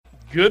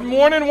Good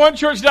morning,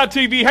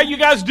 OneChurch.tv. How you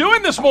guys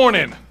doing this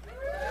morning?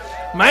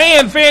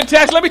 Man,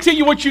 fantastic. Let me tell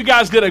you what you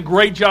guys did a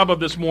great job of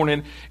this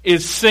morning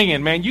is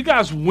singing. Man, you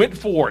guys went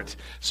for it.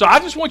 So I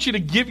just want you to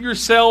give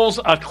yourselves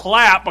a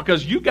clap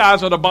because you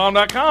guys are the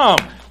bomb.com.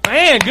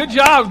 Man, good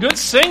job. Good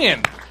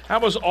singing.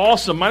 That was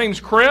awesome. My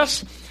name's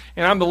Chris,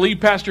 and I'm the lead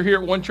pastor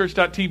here at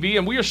OneChurch.tv,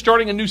 and we are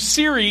starting a new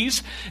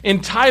series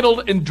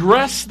entitled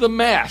Address the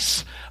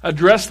Mess.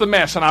 Address the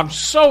Mess. And I'm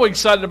so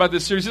excited about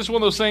this series. This is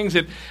one of those things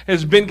that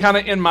has been kind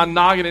of in my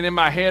noggin and in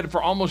my head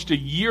for almost a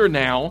year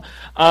now.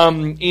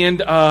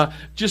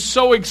 Just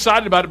so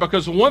excited about it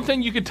because one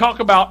thing you could talk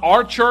about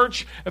our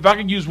church, if I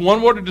could use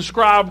one word to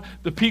describe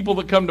the people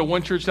that come to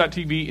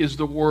OneChurch.tv, is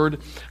the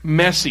word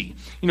messy.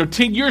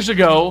 10 years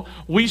ago,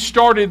 we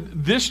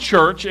started this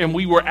church and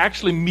we were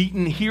actually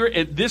meeting here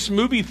at this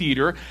movie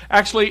theater,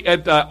 actually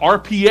at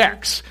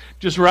RPX.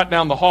 Just right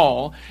down the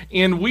hall.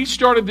 And we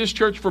started this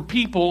church for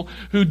people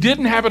who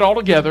didn't have it all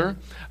together,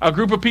 a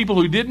group of people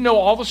who didn't know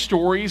all the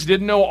stories,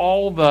 didn't know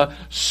all the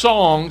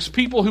songs,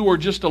 people who were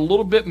just a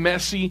little bit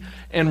messy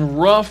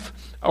and rough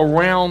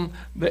around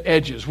the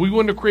edges. We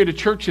wanted to create a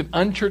church that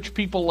unchurched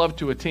people love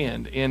to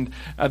attend. And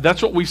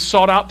that's what we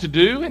sought out to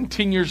do. And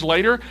 10 years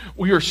later,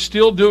 we are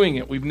still doing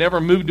it. We've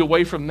never moved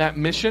away from that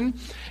mission.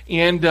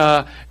 And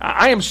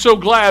I am so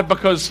glad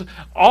because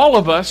all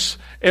of us,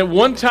 at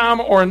one time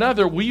or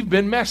another, we've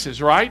been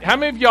messes, right? How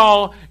many of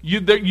y'all,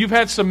 you've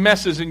had some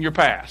messes in your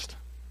past?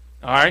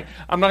 All right?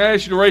 I'm not going to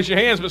ask you to raise your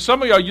hands, but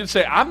some of y'all, you'd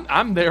say,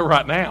 I'm there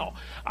right now.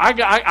 I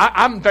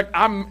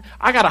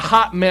got a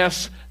hot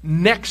mess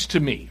next to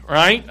me,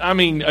 right? I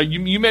mean,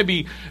 you may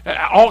be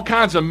all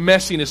kinds of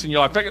messiness in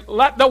your life. In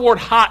fact, that word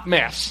hot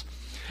mess.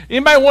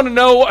 Anybody want to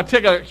know,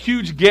 take a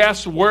huge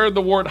guess where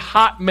the word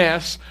hot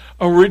mess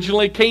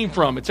originally came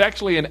from? It's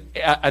actually a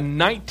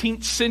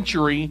 19th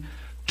century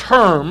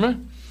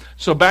term.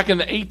 So back in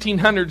the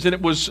 1800s, and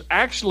it was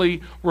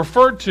actually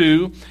referred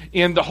to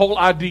in the whole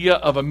idea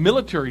of a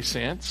military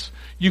sense.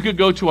 You could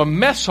go to a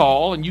mess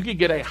hall and you could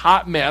get a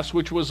hot mess,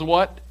 which was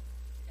what?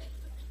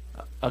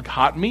 A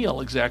hot meal,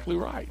 exactly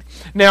right.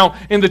 Now,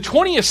 in the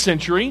 20th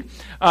century,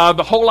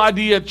 the whole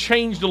idea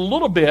changed a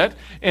little bit,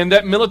 and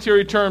that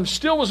military term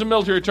still was a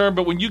military term,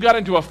 but when you got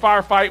into a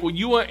firefight, when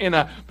you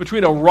were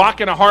between a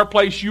rock and a hard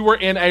place, you were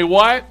in a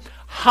what?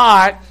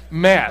 Hot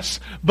mess.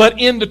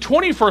 But in the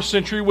 21st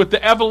century, with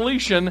the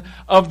evolution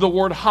of the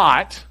word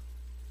hot,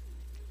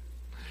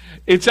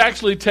 it's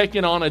actually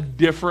taken on a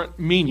different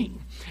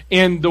meaning.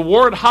 And the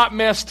word hot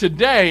mess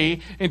today,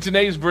 in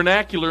today's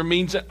vernacular,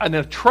 means an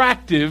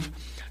attractive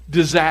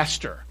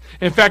disaster.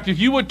 In fact, if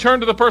you would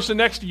turn to the person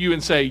next to you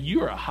and say,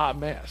 "You're a hot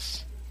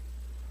mess."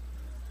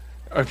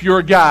 Or if you're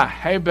a guy,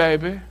 "Hey,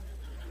 baby."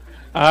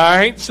 All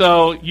right,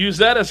 so use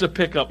that as a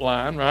pickup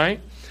line, right?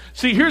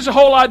 See, here's the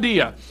whole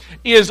idea,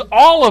 is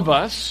all of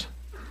us,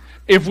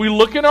 if we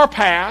look in our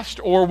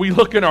past or we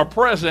look in our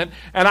present,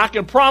 and I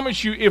can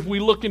promise you if we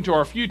look into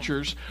our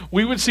futures,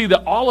 we would see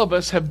that all of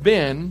us have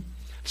been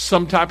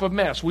some type of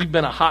mess. We've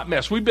been a hot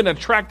mess. We've been an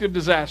attractive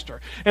disaster.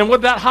 And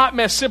what that hot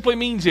mess simply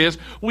means is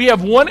we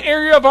have one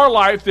area of our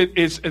life that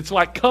it's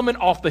like coming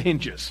off the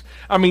hinges.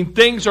 I mean,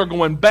 things are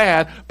going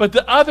bad, but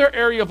the other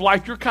area of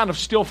life, you're kind of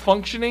still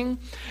functioning.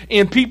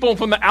 And people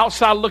from the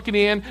outside looking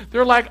in,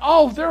 they're like,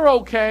 oh, they're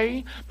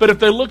okay. But if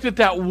they looked at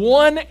that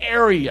one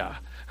area,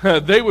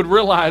 they would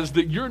realize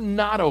that you're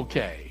not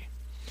okay.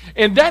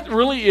 And that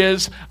really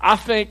is, I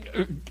think,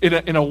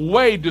 in a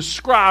way,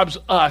 describes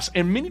us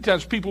and many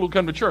times people who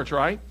come to church,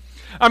 right?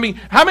 I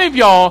mean, how many of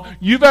y'all,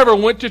 you've ever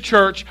went to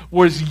church,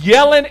 was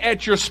yelling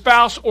at your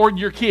spouse or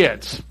your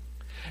kids?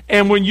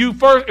 And when you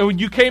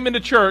came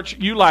into church,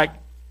 you like,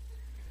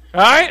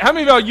 all right? How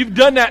many of y'all, you've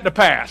done that in the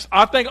past?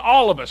 I think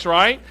all of us,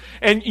 right?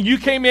 And you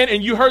came in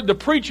and you heard the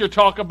preacher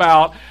talk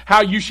about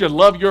how you should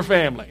love your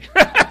family.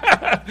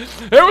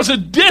 There was a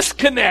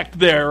disconnect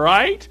there,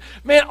 right?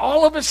 Man,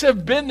 all of us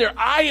have been there.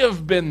 I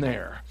have been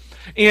there.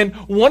 And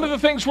one of the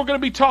things we're going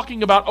to be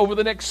talking about over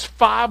the next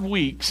 5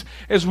 weeks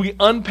as we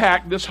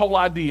unpack this whole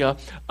idea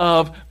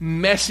of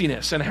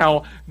messiness and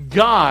how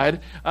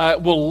God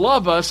will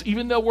love us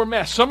even though we're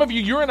mess. Some of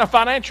you, you're in a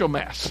financial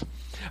mess.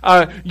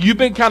 You've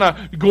been kind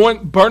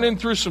of burning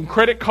through some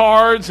credit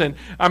cards, and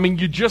I mean,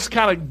 you're just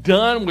kind of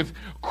done with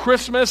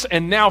Christmas,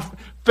 and now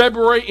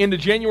February into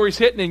January's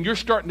hitting, and you're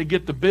starting to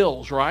get the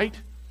bills, right?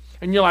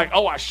 And you're like,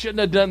 oh, I shouldn't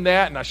have done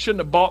that, and I shouldn't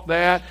have bought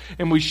that,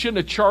 and we shouldn't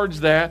have charged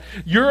that.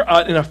 You're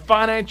in a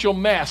financial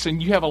mess,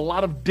 and you have a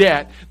lot of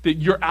debt that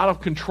you're out of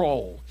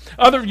control.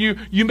 Other of you,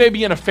 you may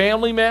be in a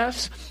family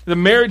mess. The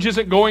marriage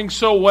isn't going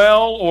so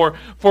well, or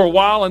for a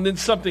while, and then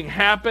something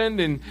happened,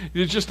 and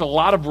there's just a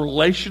lot of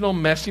relational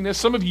messiness.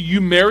 Some of you,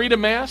 you married a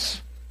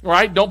mess,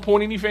 right? Don't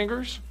point any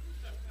fingers,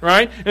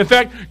 right? In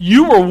fact,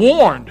 you were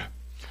warned.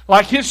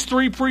 Like his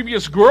 3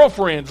 previous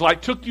girlfriends,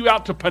 took you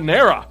out to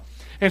Panera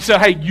and said,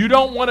 hey, you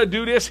don't want to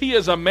do this. He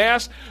is a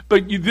mess,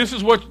 but this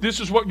is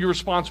what your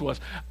response was.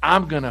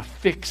 I'm going to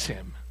fix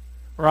him,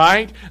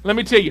 right? Let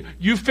me tell you,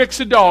 you fix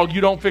a dog,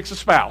 you don't fix a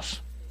spouse,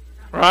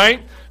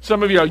 right?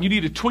 Some of you, you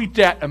need to tweet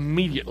that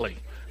immediately.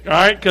 All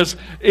right, because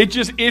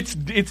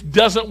it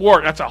doesn't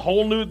work. That's a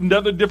whole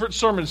another different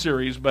sermon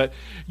series, but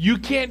you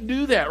can't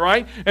do that,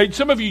 right? And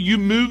some of you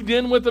moved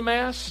in with a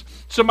mess.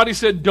 Somebody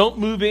said don't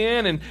move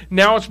in, and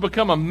now it's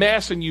become a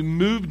mess, and you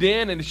moved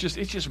in, and it's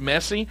just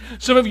messy.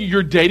 Some of you,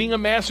 you're dating a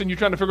mess, and you're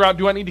trying to figure out,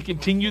 do I need to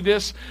continue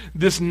this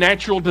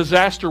natural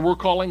disaster we're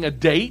calling a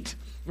date,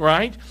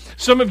 right?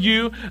 Some of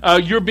you,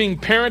 you're being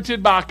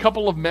parented by a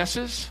couple of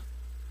messes.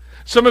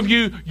 Some of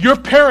you, you're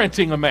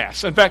parenting a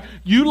mess. In fact,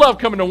 you love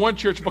coming to one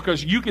church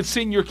because you can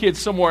send your kids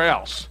somewhere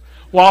else.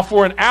 While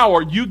for an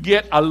hour, you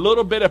get a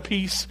little bit of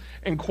peace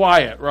and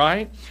quiet,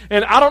 right?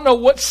 And I don't know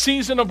what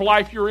season of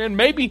life you're in.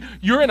 Maybe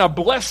you're in a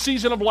blessed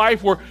season of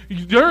life where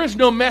there is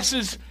no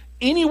messes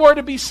anywhere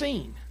to be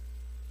seen.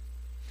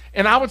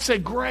 And I would say,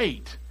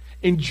 great.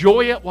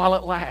 Enjoy it while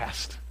it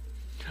lasts.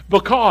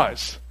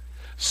 Because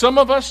some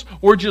of us,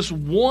 we're just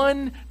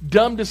one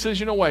dumb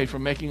decision away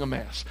from making a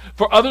mess.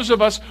 For others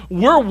of us,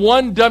 we're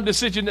one dumb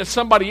decision that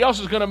somebody else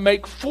is going to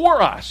make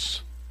for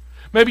us.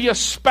 Maybe a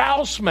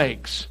spouse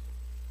makes,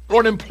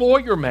 or an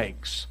employer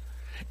makes.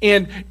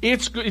 And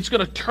it's going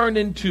to turn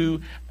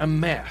into a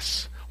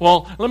mess.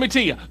 Well, let me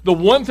tell you, the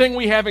one thing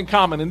we have in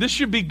common, and this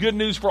should be good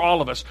news for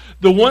all of us,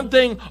 the one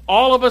thing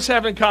all of us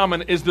have in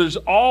common is there's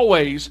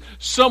always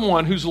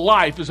someone whose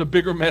life is a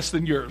bigger mess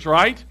than yours,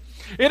 right?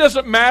 It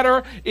doesn't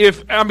matter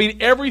if,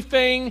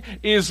 everything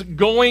is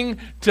going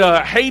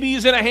to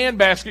Hades in a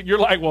handbasket. You're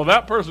like, well,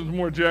 that person's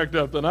more jacked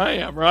up than I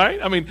am, right?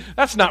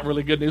 That's not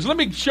really good news. Let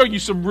me show you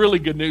some really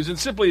good news, and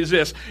simply is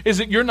this, is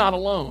that you're not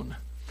alone.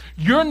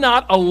 You're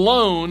not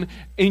alone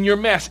in your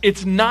mess.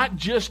 It's not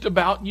just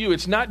about you.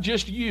 It's not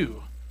just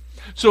you.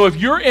 So if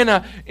you're in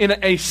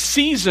a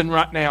season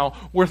right now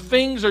where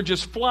things are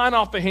just flying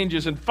off the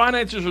hinges and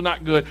finances are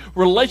not good,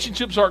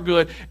 relationships aren't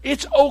good,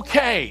 it's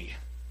okay.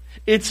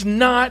 It's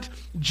not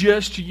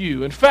just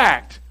you. In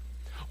fact,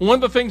 one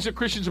of the things that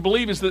Christians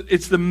believe is that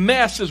it's the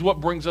mess is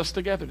what brings us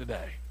together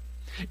today.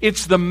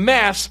 It's the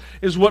mess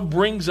is what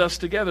brings us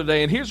together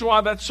today. And here's why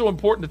that's so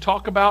important to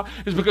talk about,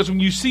 is because when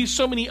you see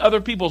so many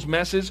other people's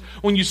messes,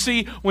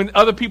 when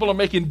other people are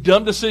making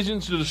dumb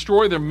decisions to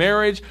destroy their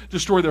marriage,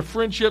 destroy their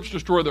friendships,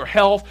 destroy their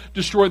health,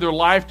 destroy their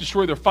life,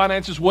 destroy their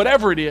finances,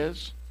 whatever it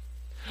is,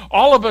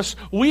 all of us,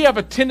 we have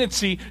a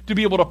tendency to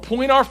be able to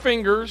point our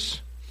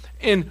fingers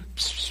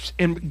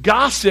and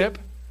gossip,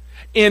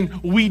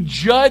 and we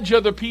judge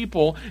other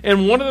people.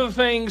 And one of the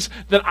things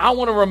that I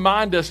want to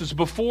remind us is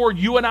before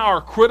you and I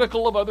are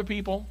critical of other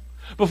people,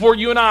 before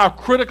you and I are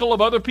critical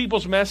of other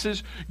people's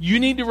messes, you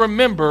need to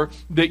remember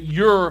that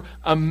you're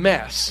a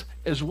mess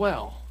as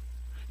well.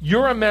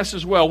 You're a mess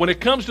as well. When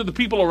it comes to the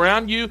people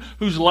around you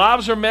whose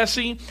lives are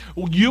messy,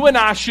 you and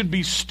I should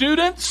be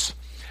students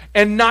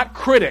and not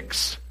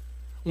critics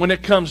when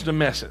it comes to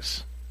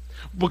messes.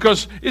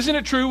 Because isn't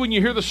it true when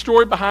you hear the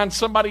story behind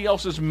somebody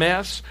else's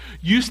mess,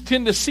 you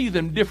tend to see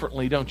them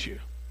differently, don't you?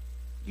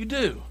 You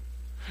do.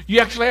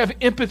 You actually have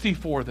empathy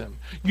for them.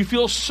 You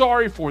feel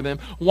sorry for them.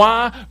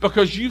 Why?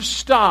 Because you've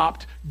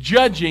stopped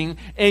judging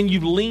and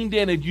you've leaned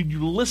in and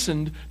you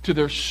listened to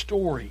their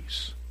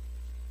stories.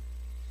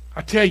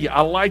 I tell you,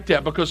 I like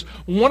that because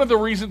one of the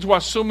reasons why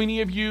so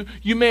many of you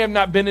may have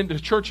not been into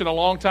church in a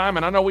long time,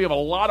 and I know we have a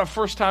lot of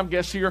first-time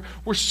guests here.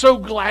 We're so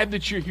glad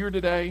that you're here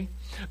today.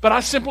 But I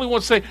simply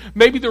want to say,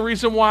 maybe the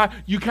reason why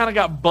you kind of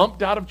got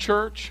bumped out of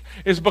church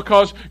is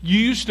because you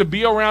used to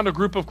be around a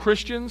group of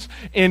Christians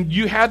and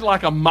you had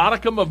like a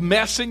modicum of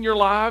mess in your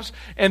lives,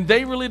 and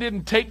they really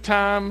didn't take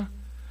time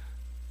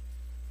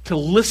to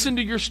listen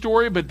to your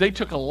story, but they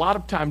took a lot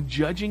of time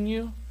judging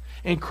you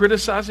and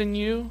criticizing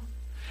you.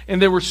 And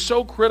they were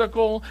so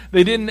critical.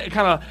 They didn't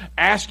kind of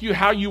ask you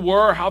how you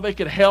were, how they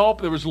could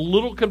help. There was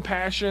little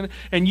compassion.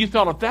 And you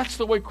thought, if that's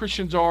the way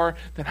Christians are,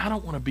 then I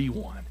don't want to be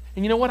one.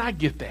 And you know what? I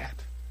get that.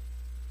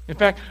 In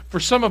fact, for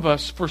some of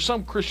us, for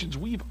some Christians,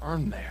 we've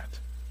earned that.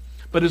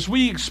 But as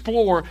we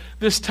explore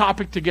this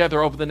topic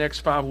together over the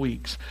next 5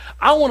 weeks,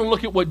 I want to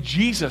look at what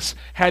Jesus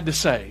had to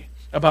say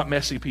about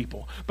messy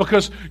people.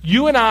 Because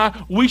you and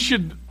I, we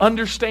should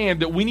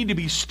understand that we need to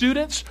be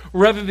students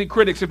rather than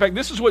critics. In fact,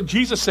 this is what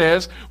Jesus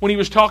says when he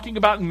was talking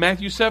about in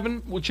Matthew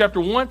 7,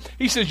 chapter 1.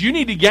 He says, you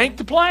need to yank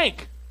the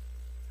plank.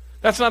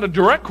 That's not a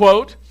direct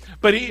quote,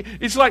 but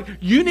it's like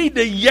you need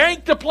to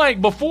yank the plank.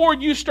 Before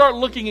you start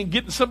looking and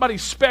getting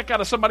somebody's speck out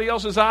of somebody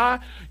else's eye,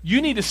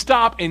 you need to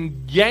stop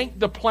and yank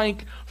the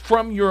plank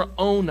from your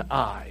own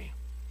eye.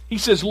 He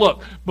says,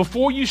 look,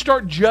 before you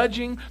start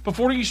judging,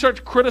 before you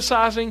start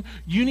criticizing,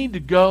 you need to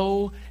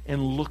go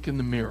and look in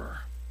the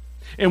mirror.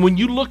 And when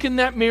you look in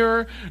that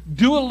mirror,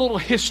 do a little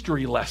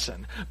history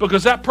lesson.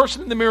 Because that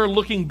person in the mirror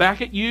looking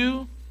back at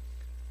you,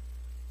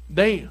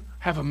 they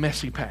have a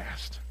messy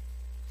past.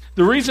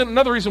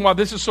 Another reason why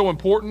this is so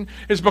important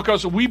is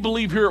because we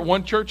believe here at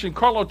One Church, and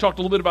Carlo talked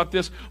a little bit about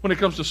this when it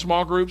comes to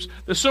small groups,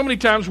 that so many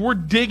times we're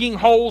digging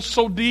holes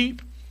so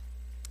deep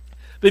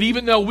that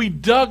even though we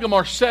dug them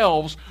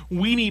ourselves,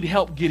 we need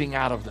help getting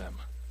out of them.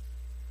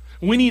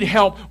 We need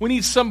help. We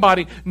need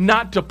somebody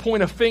not to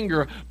point a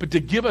finger, but to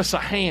give us a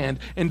hand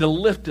and to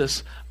lift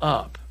us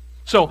up.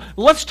 So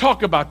let's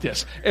talk about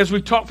this as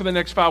we talk for the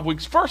next 5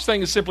 weeks. First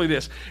thing is simply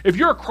this. If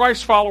you're a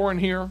Christ follower in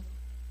here,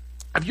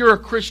 if you're a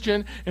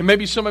Christian, and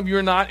maybe some of you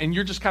are not, and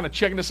you're just kind of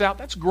checking this out,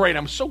 that's great.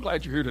 I'm so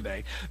glad you're here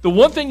today. The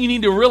one thing you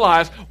need to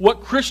realize,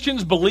 what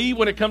Christians believe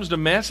when it comes to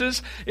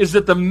messes, is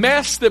that the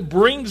mess that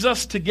brings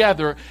us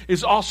together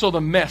is also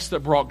the mess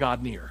that brought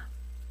God near.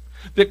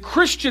 That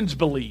Christians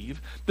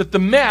believe that the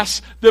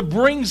mess that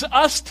brings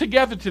us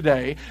together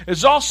today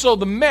is also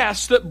the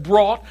mess that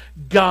brought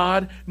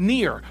God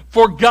near.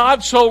 For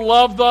God so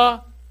loved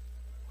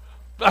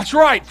That's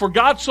right. For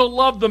God so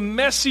loved the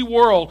messy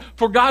world.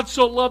 For God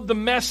so loved the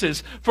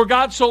messes. For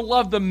God so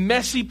loved the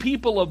messy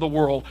people of the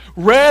world.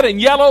 Red and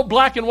yellow,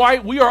 black and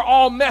white, we are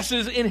all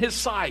messes in His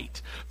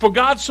sight. For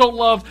God so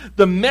loved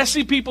the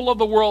messy people of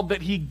the world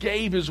that He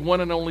gave His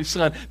one and only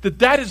Son.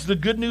 That is the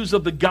good news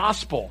of the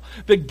gospel.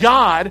 That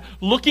God,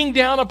 looking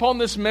down upon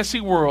this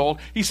messy world,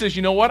 He says,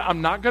 you know what?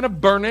 I'm not going to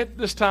burn it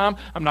this time.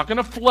 I'm not going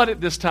to flood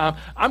it this time.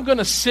 I'm going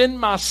to send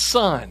my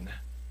Son,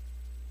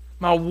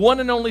 my one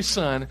and only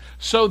Son,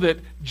 so that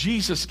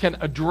Jesus can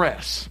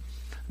address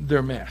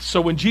their mess.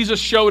 So when Jesus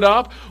showed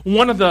up,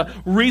 one of the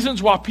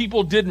reasons why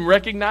people didn't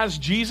recognize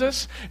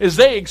Jesus is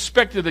they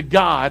expected a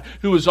God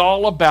who was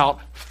all about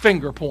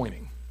finger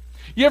pointing.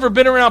 You ever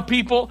been around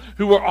people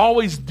who are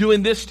always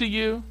doing this to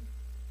you?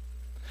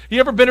 You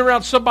ever been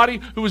around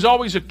somebody who was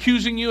always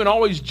accusing you and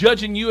always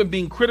judging you and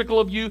being critical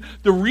of you?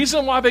 The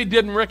reason why they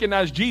didn't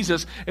recognize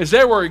Jesus is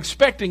they were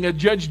expecting a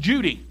Judge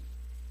Judy.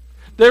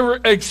 They were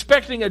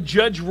expecting a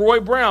Judge Roy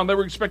Brown. They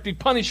were expecting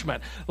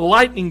punishment,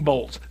 lightning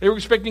bolts. They were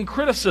expecting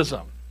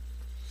criticism.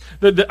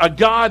 They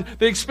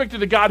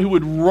expected a God who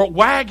would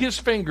wag His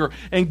finger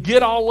and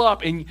get all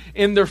up in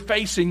their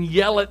face and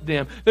yell at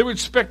them. They would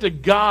expect a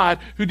God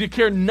who did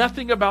care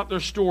nothing about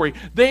their story.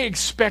 They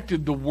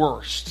expected the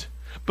worst.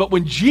 But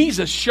when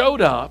Jesus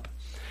showed up,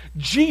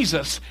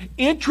 Jesus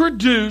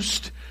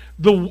introduced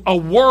a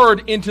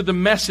word into the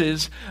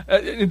messes,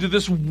 into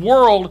this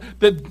world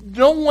that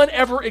no one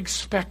ever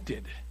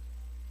expected.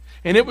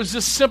 And it was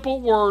this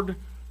simple word,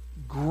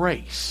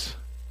 grace.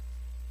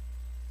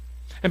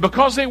 And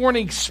because they weren't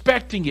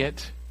expecting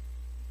it,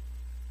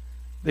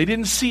 they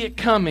didn't see it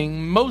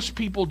coming, most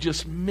people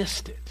just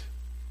missed it.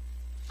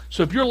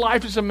 So if your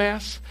life is a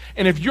mess,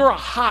 and if you're a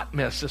hot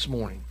mess this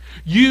morning,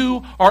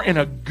 you are in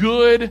a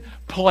good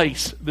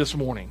place this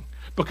morning.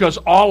 Because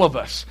all of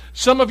us,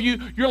 some of you,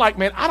 you're like,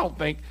 man,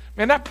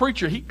 that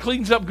preacher, he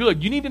cleans up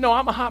good. You need to know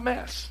I'm a hot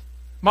mess.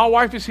 My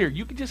wife is here.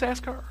 You can just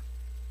ask her,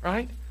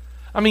 right?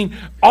 I mean,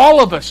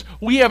 all of us,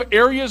 we have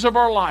areas of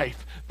our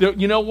life that,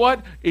 you know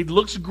what? It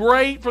looks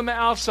great from the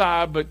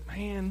outside, but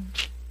man,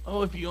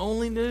 if you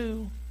only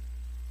knew.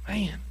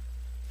 Man.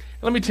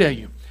 Let me tell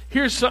you,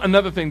 here's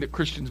another thing that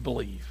Christians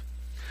believe.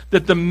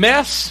 That the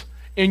mess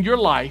in your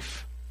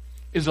life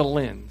is a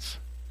lens.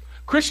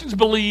 Christians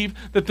believe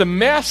that the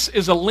mess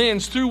is a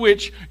lens through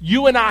which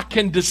you and I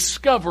can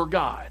discover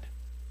God.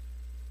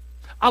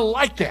 I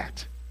like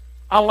that.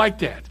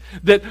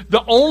 That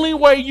the only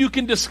way you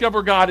can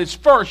discover God is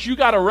first, you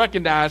got to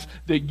recognize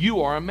that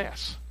you are a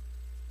mess.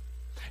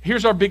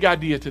 Here's our big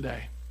idea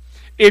today.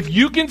 If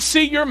you can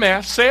see your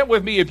mess, say it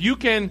with me, if you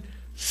can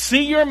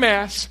see your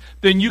mess,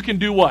 then you can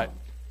do what?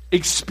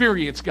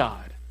 Experience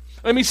God.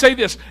 Let me say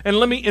this, and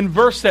let me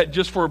inverse that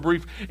just for a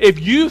brief. If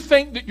you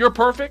think that you're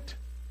perfect,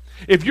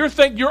 if you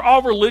think you're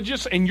all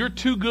religious and you're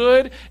too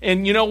good,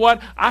 and you know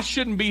what, I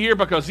shouldn't be here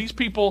because these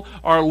people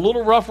are a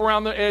little rough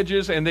around the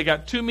edges and they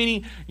got too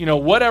many,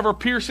 whatever,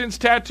 piercings,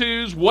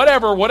 tattoos,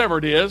 whatever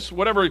it is,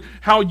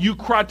 how you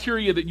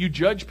criteria that you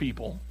judge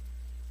people.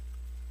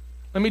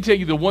 Let me tell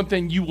you, the one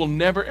thing you will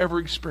never ever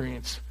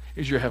experience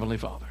is your Heavenly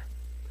Father.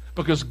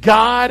 Because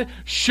God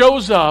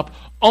shows up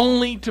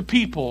only to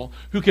people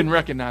who can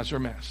recognize their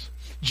mess.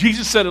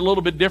 Jesus said it a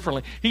little bit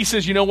differently. He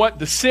says, you know what,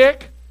 the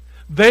sick,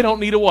 they don't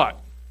need a what?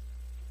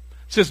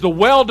 Says the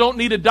well don't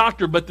need a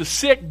doctor, but the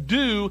sick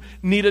do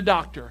need a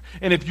doctor.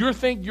 And if you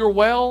think you're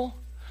well,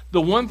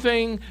 the one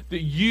thing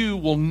that you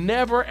will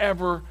never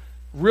ever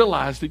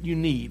realize that you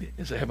need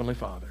is a Heavenly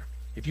Father.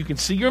 If you can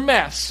see your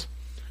mess,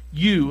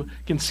 you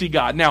can see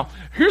God. Now,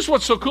 here's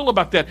what's so cool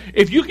about that.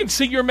 If you can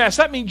see your mess,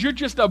 that means you're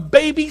just a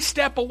baby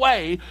step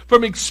away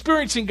from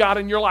experiencing God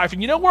in your life.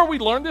 And you know where we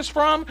learned this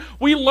from?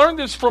 We learned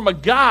this from a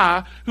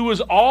guy who was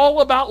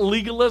all about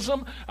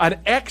legalism, an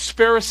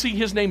ex-Pharisee.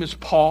 His name is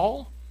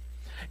Paul.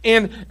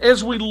 And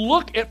as we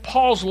look at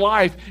Paul's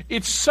life,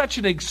 it's such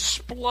an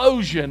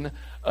explosion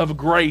of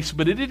grace,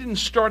 but it didn't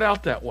start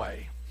out that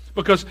way.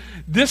 Because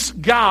this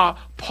guy,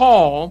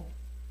 Paul,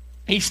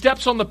 he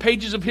steps on the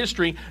pages of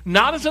history,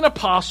 not as an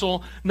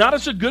apostle, not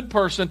as a good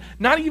person,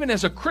 not even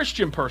as a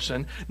Christian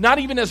person, not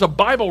even as a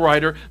Bible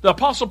writer. The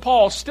Apostle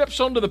Paul steps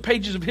onto the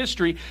pages of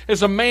history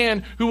as a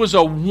man who was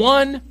a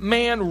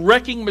one-man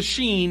wrecking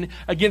machine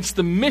against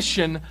the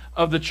mission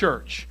of the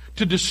church,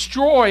 to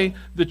destroy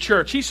the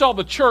church. He saw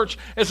the church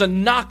as a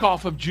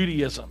knockoff of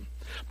Judaism.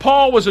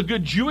 Paul was a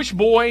good Jewish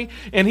boy,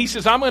 and he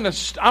says, I'm going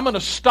to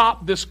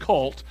stop this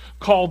cult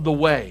called the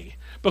Way.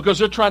 because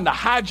they're trying to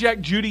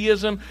hijack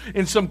Judaism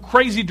in some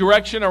crazy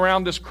direction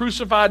around this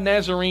crucified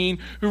Nazarene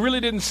who really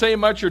didn't say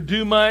much or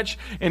do much,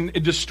 and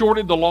it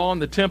distorted the law in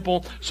the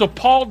temple. So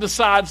Paul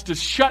decides to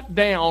shut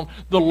down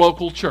the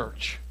local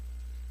church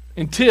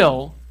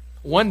until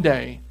one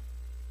day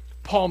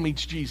Paul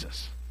meets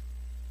Jesus.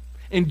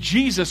 And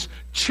Jesus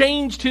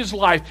changed his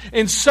life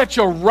in such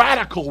a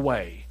radical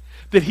way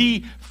that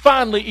he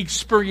finally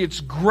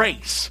experienced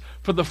grace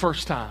for the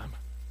first time.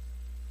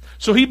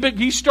 So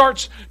he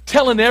starts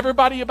telling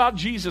everybody about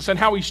Jesus and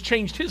how he's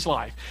changed his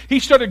life. He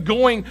started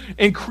going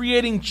and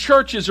creating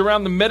churches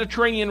around the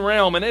Mediterranean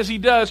realm. And as he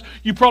does,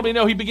 you probably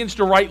know he begins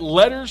to write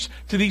letters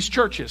to these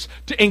churches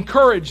to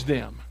encourage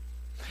them.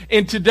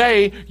 And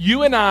today,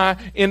 you and I,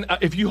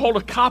 if you hold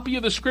a copy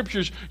of the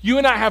Scriptures, you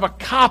and I have a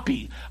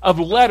copy of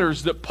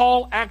letters that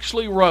Paul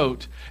actually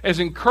wrote as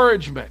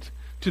encouragement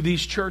to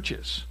these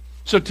churches.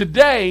 So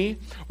today,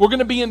 we're going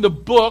to be in the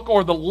book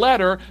or the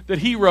letter that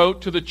he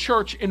wrote to the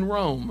church in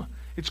Rome.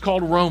 It's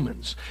called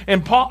Romans.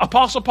 And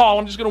Apostle Paul,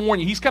 I'm just going to warn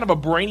you, he's kind of a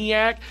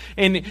brainiac,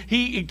 and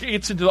he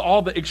gets into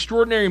all the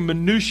extraordinary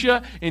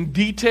minutia and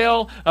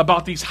detail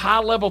about these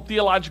high-level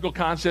theological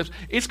concepts.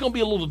 It's going to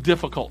be a little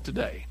difficult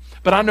today.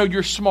 But I know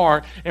you're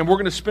smart, and we're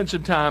going to spend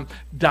some time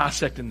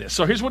dissecting this.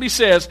 So here's what he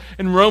says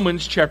in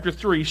Romans chapter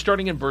 3,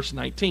 starting in verse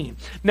 19.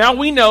 Now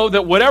we know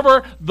that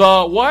whatever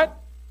the what?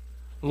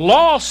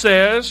 Law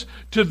says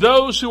to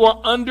those who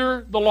are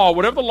under the law.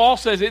 Whatever the law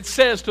says, it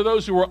says to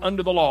those who are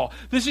under the law.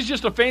 This is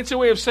just a fancy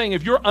way of saying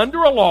if you're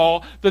under a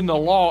law, then the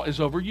law is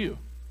over you.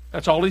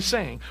 That's all he's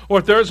saying. Or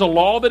if there's a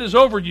law that is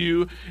over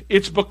you,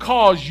 it's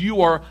because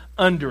you are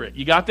under it.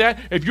 You got that?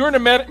 If you're an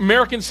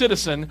American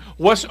citizen,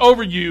 what's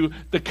over you?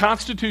 The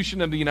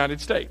Constitution of the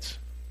United States.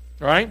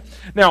 All right?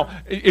 Now,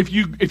 if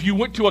you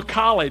went to a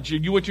college or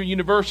you went to a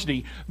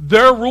university,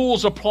 their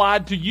rules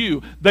applied to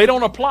you. They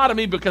don't apply to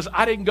me because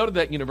I didn't go to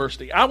that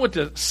university. I went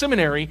to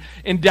seminary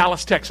in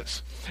Dallas,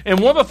 Texas.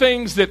 And one of the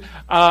things that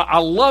I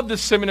love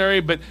this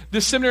seminary, but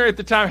this seminary at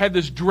the time had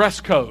this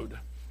dress code.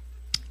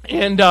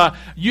 And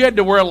you had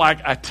to wear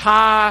like a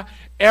tie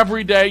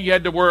every day. You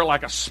had to wear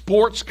like a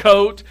sports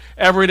coat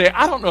every day.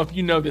 I don't know if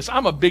you know this.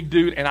 I'm a big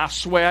dude and I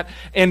sweat.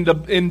 And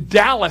in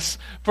Dallas,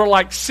 for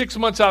like 6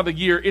 months out of the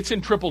year, it's in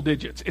triple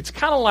digits. It's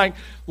kind of like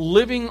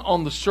living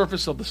on the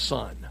surface of the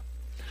sun.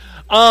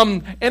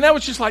 And I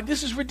was just like,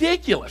 this is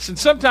ridiculous. And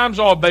sometimes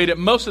I'll obey it.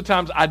 Most of the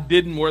times I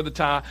didn't wear the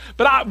tie.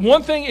 But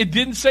one thing it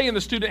didn't say in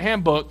the student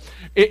handbook,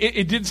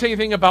 it didn't say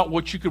anything about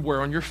what you could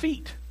wear on your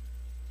feet.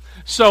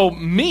 So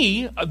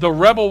me, the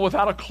rebel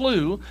without a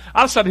clue,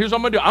 I decided, here's what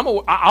I'm going to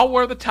do. I'll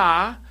wear the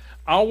tie,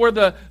 I'll wear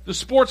the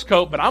sports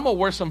coat, but I'm going to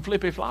wear some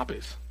flippy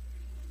floppies.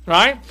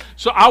 Right?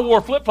 So I wore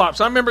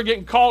flip-flops. I remember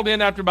getting called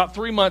in after about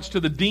 3 months to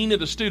the dean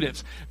of the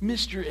students,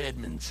 Mr.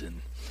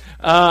 Edmondson.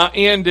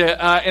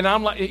 And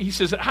I'm like, he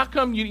says, how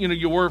come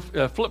you wear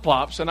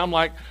flip-flops? And I'm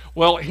like,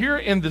 well, here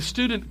in the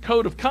student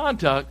code of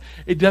conduct,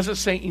 it doesn't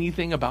say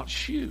anything about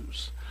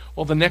shoes.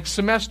 Well, the next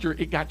semester,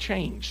 it got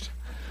changed.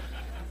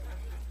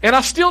 And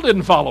I still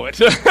didn't follow it.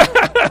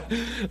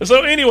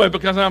 So anyway,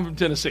 because I'm from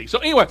Tennessee. So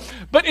anyway,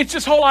 but it's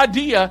this whole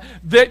idea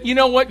that, you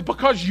know what,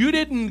 because you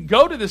didn't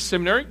go to this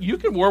seminary, you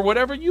can wear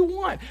whatever you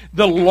want.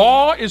 The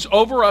law is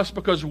over us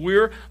because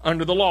we're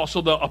under the law. So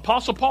the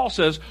Apostle Paul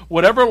says,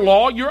 whatever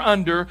law you're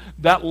under,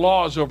 that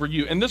law is over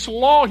you. And this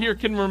law here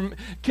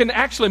can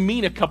actually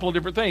mean a couple of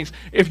different things.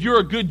 If you're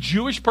a good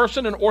Jewish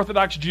person, an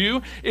Orthodox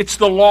Jew, it's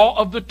the law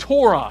of the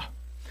Torah.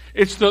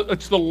 It's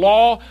the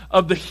law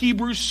of the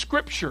Hebrew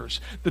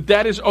Scriptures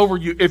that is over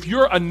you. If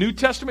you're a New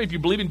Testament, if you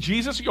believe in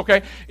Jesus,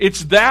 okay,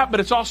 it's that, but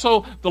it's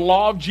also the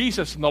law of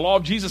Jesus. And the law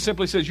of Jesus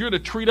simply says you're to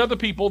treat other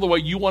people the way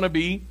you want to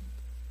be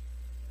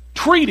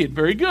treated.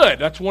 Very good.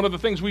 That's one of the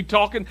things we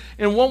talk in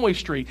One-Way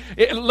Street.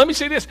 Let me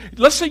say this.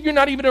 Let's say you're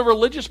not even a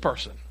religious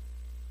person.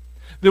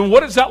 Then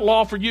what is that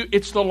law for you?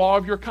 It's the law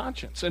of your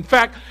conscience. In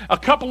fact, a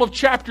couple of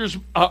chapters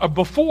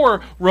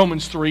before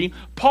Romans 3,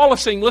 Paul is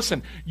saying,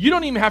 listen, you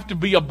don't even have to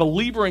be a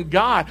believer in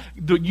God.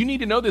 You need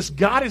to know this.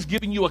 God is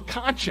giving you a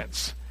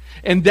conscience.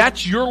 And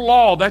that's your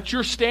law. That's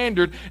your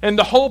standard. And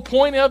the whole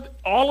point of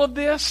all of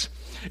this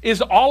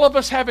is all of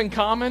us have in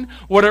common,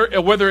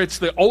 whether it's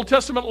the Old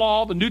Testament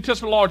law, the New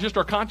Testament law, or just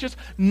our conscience,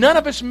 none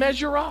of us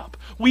measure up.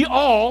 We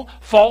all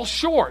fall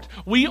short.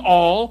 We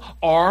all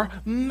are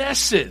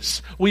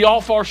messes. We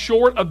all fall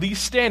short of these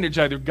standards,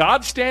 either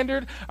God's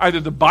standard, either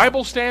the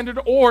Bible standard,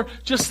 or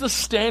just the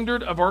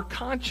standard of our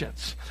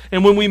conscience.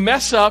 And when we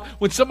mess up,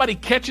 when somebody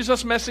catches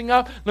us messing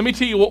up, let me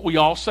tell you what we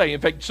all say.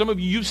 In fact, some of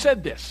you've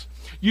said this.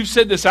 You've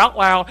said this out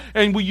loud,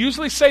 and we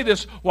usually say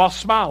this while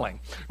smiling.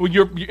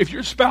 If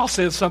your spouse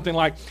says something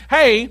like,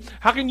 hey,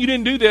 how come you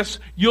didn't do this?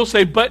 You'll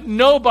say, but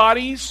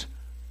nobody's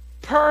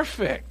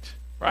perfect.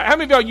 Right? How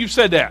many of y'all, you've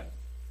said that?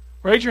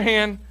 Raise your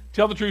hand,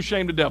 tell the truth,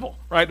 shame the devil.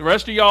 Right? The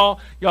rest of y'all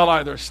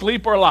either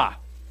sleep or lie.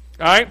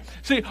 All right?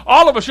 See,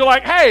 all of us, you're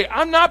like, hey,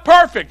 I'm not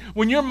perfect.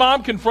 When your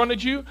mom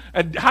confronted you,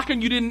 how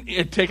come you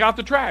didn't take out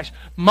the trash?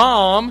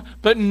 Mom,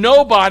 but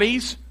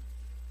nobody's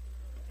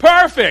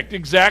perfect.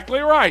 Exactly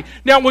right.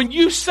 Now, when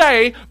you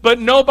say, but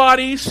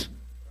nobody's,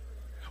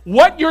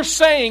 What you're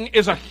saying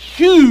is a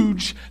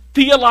huge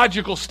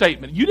theological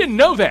statement. You didn't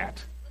know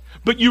that,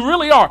 but you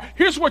really are.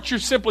 Here's what you're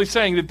simply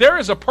saying, that there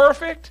is a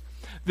perfect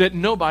that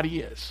nobody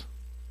is.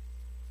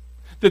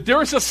 That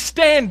there is a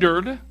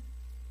standard,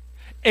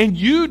 and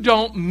you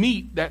don't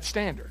meet that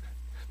standard.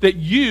 That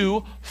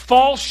you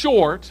fall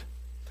short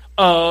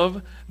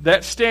of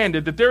that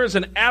standard. That there is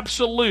an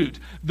absolute,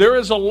 there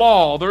is a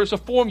law, there is a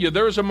formula,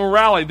 there is a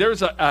morality, there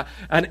is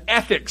an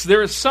ethics.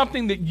 There is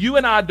something that you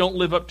and I don't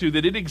live up to,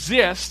 that it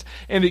exists,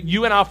 and that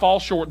you and I fall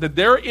short. That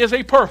there is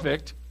a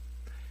perfect,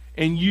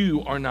 and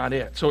you are not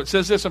it. So it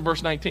says this in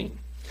verse 19.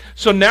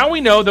 So now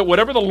we know that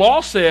whatever the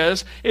law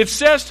says, it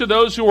says to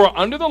those who are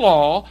under the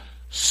law,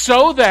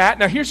 so that,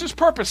 now here's his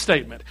purpose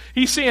statement.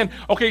 He's saying,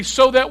 okay,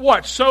 so that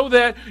what? So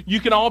that you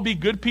can all be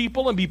good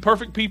people and be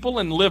perfect people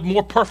and live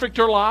more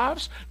perfecter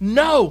lives?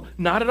 No,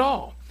 not at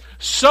all.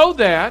 So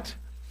that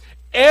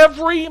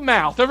every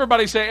mouth,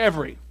 everybody say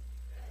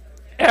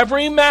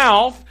every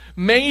mouth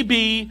may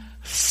be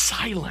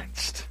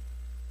silenced.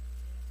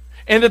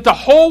 And that the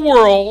whole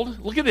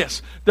world, look at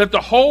this, that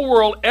the whole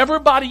world,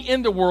 everybody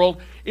in the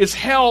world is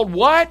held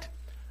what?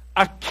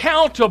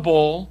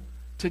 Accountable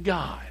to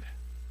God.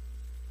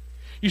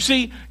 You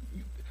see,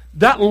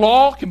 that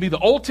law can be the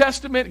Old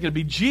Testament, it can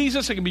be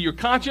Jesus, it can be your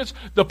conscience.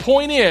 The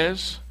point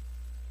is,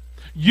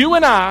 you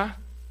and I,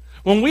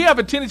 when we have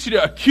a tendency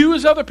to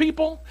accuse other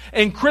people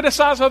and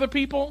criticize other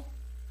people,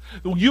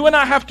 you and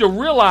I have to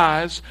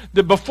realize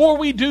that before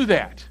we do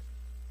that,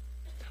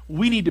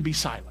 we need to be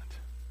silent.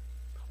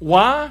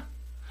 Why?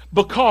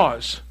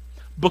 Because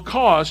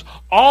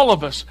all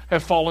of us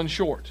have fallen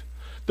short.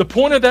 The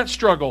point of that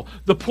struggle,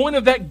 the point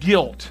of that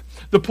guilt,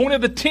 the point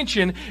of the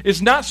tension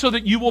is not so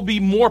that you will be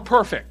more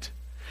perfect.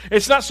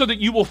 It's not so that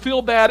you will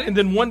feel bad and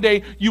then one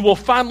day you will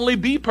finally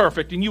be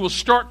perfect and you will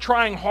start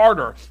trying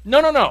harder.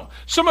 No.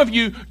 Some of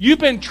you, you've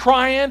been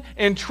trying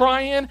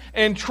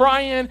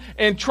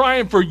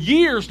for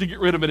years to get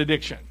rid of an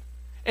addiction.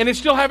 And it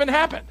still haven't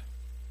happened.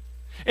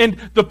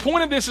 And the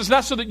point of this is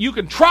not so that you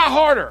can try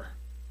harder.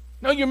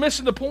 No, you're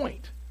missing the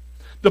point.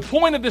 The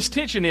point of this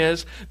tension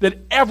is that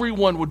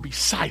everyone would be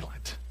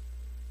silent.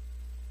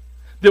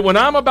 That when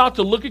I'm about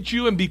to look at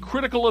you and be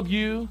critical of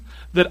you,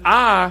 that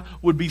I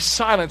would be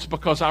silenced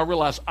because I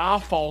realize I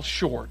fall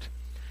short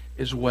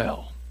as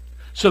well.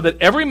 So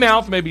that every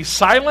mouth may be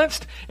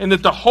silenced and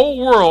that the whole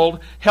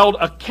world held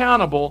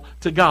accountable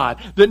to God.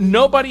 That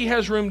nobody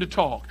has room to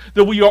talk.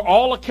 That we are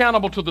all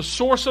accountable to the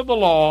source of the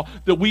law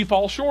that we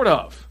fall short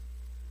of.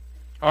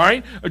 All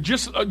right?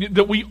 Just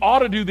that we ought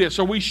to do this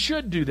or we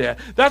should do that.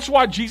 That's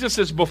why Jesus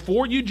says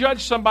before you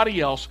judge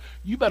somebody else,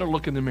 you better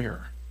look in the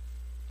mirror.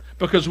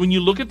 Because when you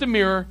look at the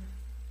mirror,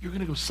 you're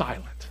going to go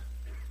silent.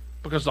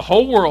 Because the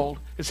whole world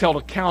is held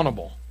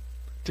accountable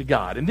to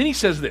God. And then he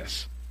says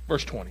this,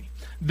 verse 20.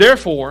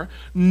 Therefore,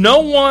 no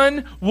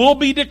one will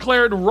be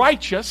declared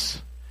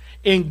righteous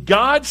in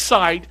God's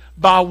sight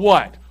by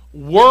what?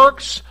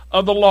 Works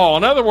of the law.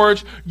 In other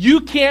words,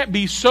 you can't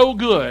be so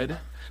good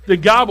that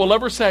God will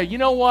ever say, you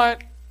know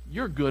what?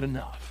 You're good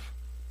enough.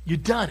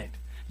 You've done it.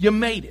 You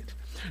made it.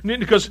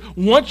 Because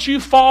once you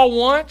fall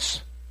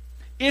once,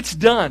 it's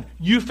done.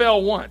 You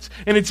fell once.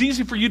 And it's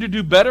easy for you to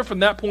do better from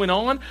that point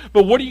on.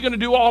 But what are you going to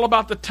do all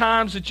about the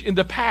times that in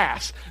the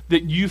past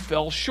that you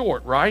fell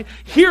short, right?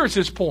 Here's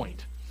his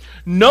point.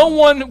 No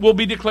one will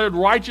be declared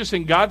righteous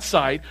in God's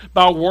sight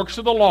by works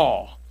of the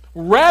law.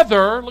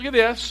 Rather, look at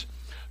this,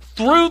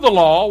 through the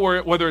law,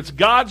 whether it's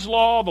God's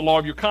law, the law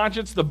of your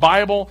conscience, the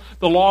Bible,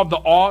 the law of the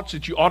oughts,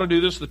 that you ought to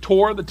do this, the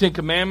Torah, the Ten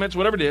Commandments,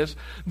 whatever it is,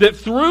 that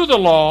through the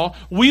law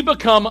we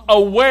become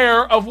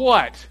aware of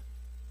what?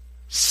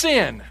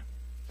 Sin.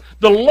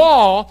 The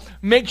law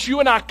makes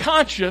you and I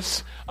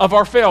conscious of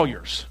our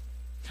failures,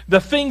 the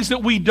things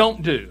that we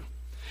don't do.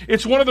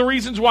 It's one of the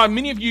reasons why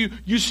many of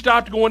you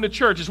stopped going to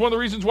church. It's one of the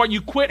reasons why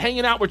you quit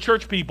hanging out with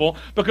church people,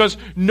 because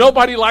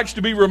nobody likes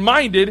to be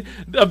reminded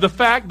of the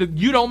fact that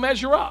you don't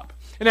measure up.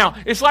 Now,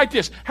 it's like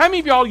this. How many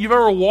of y'all, you've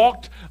ever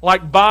walked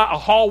like by a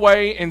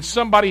hallway and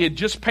somebody had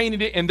just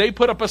painted it and they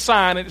put up a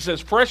sign and it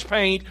says, fresh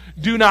paint,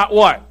 do not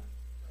what?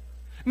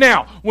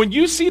 Now, when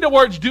you see the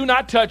words do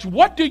not touch,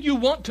 what do you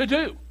want to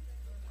do?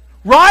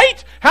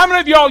 Right? How many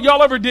of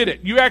y'all ever did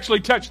it? You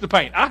actually touched the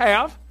paint. I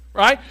have,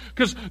 right?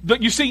 Because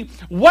you see,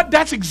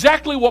 that's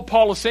exactly what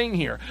Paul is saying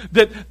here.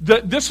 That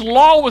this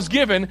law was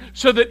given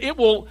so that it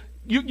will,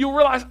 you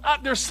realize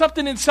there's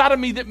something inside of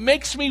me that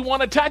makes me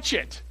want to touch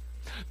it.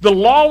 The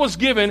law was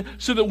given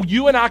so that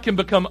you and I can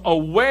become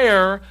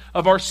aware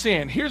of our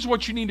sin. Here's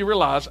what you need to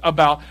realize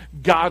about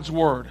God's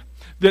Word.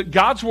 That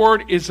God's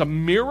Word is a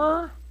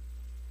mirror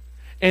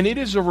and it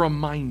is a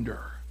reminder.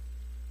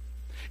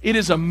 It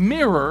is a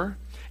mirror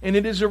and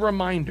it is a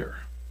reminder.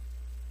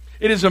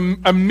 It is a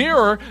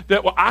mirror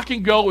that I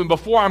can go, and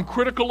before I'm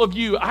critical of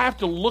you, I have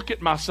to look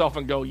at myself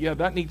and go, yeah,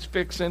 that needs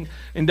fixing.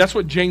 And that's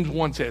what James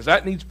 1 says.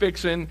 That needs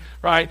fixing,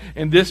 right?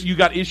 And this, you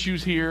got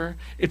issues here.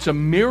 It's a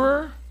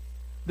mirror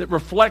that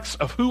reflects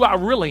of who I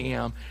really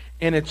am,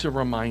 and it's a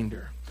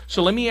reminder.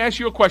 So let me ask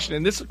you a question,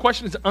 and this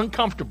question is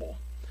uncomfortable.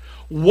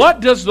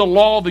 What does the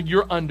law that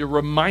you're under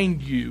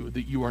remind you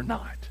that you are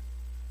not?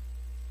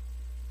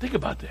 Think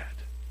about that.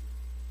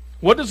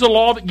 What does the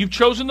law that you've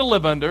chosen to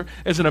live under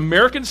as an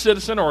American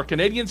citizen or a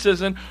Canadian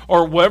citizen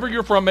or wherever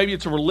you're from, maybe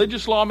it's a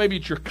religious law, maybe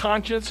it's your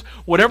conscience,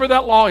 whatever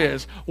that law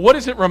is, what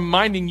is it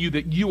reminding you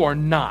that you are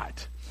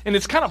not? And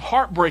it's kind of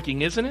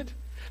heartbreaking, isn't it?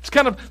 It's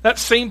kind of that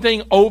same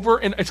thing over,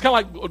 and it's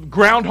kind of like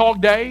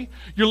Groundhog Day.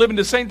 You're living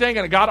the same thing,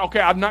 and God, okay,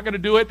 I'm not going to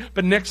do it,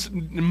 but next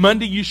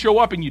Monday you show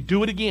up and you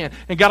do it again.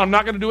 And God, I'm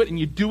not going to do it, and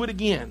you do it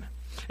again.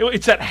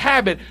 It's that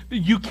habit that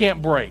you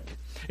can't break.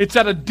 It's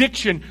that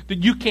addiction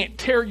that you can't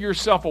tear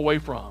yourself away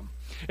from.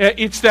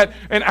 It's that,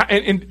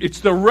 and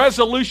it's the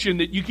resolution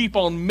that you keep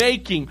on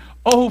making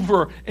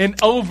over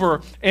and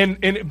over,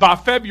 and by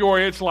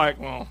February it's like,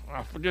 well,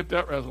 I forget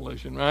that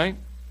resolution, right?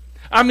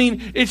 I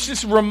mean, it's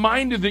just a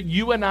reminder that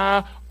you and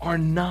I are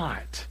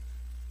not.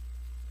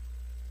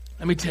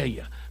 Let me tell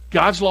you,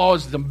 God's law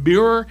is the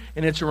mirror,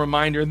 and it's a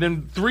reminder. And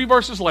then 3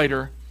 verses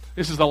later,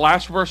 this is the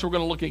last verse we're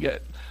going to look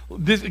at.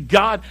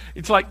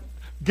 It's like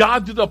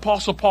God, through the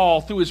Apostle Paul,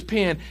 through his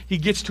pen, he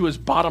gets to his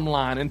bottom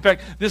line. In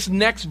fact, this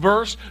next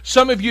verse,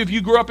 some of you, if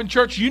you grew up in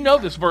church, you know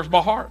this verse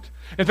by heart.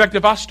 In fact,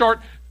 if I start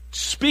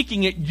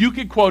speaking it, you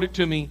could quote it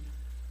to me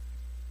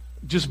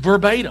just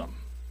verbatim.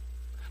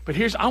 But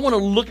I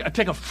want to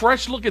take a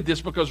fresh look at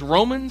this because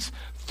Romans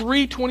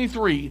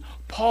 3:23,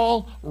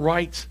 Paul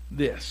writes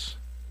this.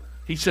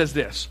 He says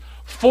this,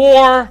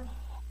 for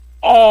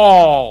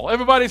all.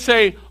 Everybody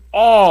say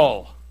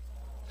all.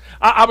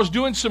 I was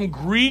doing some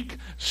Greek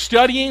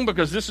studying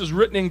because this is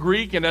written in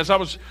Greek, and as I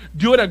was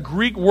doing a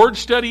Greek word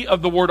study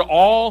of the word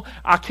all,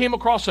 I came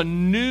across a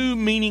new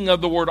meaning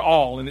of the word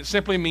all, and it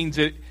simply means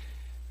that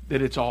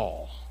it's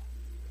all.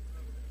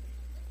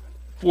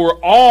 For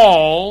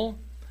all,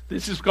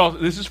 this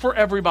is for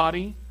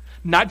everybody,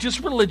 not just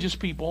religious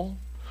people.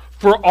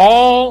 For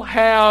all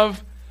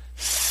have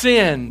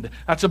sinned.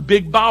 That's a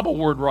big Bible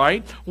word,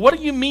 right? What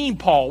do you mean,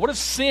 Paul? What is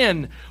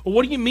sin? Well,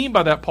 what do you mean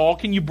by that, Paul?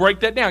 Can you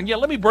break that down? Yeah,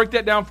 let me break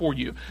that down for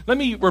you. Let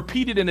me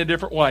repeat it in a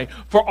different way.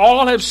 For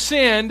all have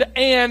sinned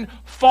and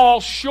fall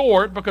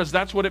short, because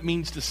that's what it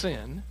means to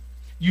sin.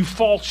 You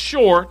fall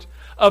short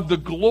of the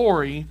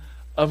glory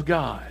of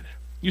God.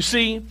 You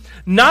see,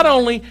 not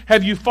only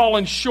have you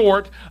fallen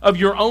short of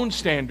your own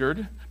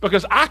standard,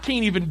 because I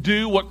can't even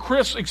do what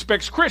Chris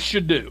expects Chris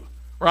should do,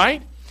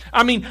 right?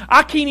 I mean,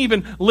 I can't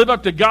even live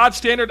up to God's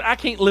standard. I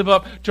can't live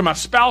up to my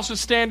spouse's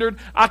standard.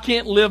 I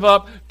can't live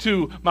up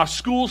to my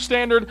school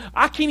standard.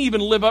 I can't even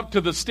live up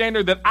to the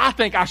standard that I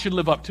think I should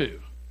live up to.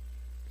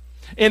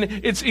 And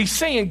he's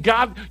saying,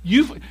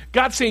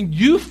 God's saying,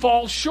 you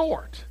fall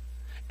short.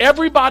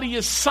 Everybody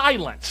is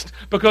silenced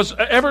because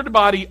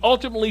everybody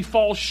ultimately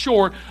falls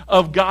short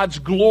of God's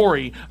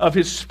glory, of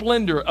his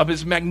splendor, of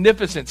his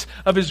magnificence,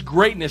 of his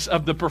greatness,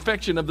 of the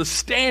perfection, of the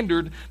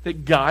standard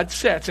that God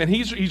sets. And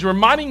he's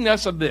reminding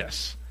us of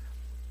this.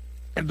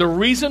 And the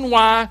reason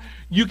why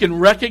you can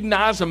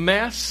recognize a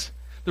mess,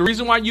 the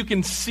reason why you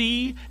can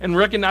see and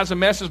recognize a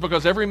mess is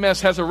because every mess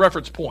has a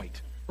reference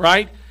point,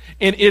 right?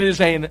 And it is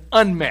an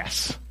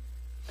unmess.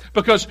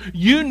 Because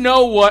you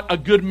know what a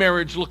good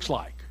marriage looks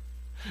like.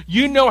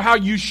 You know how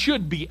you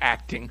should be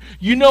acting.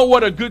 You know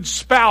what a good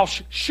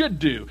spouse should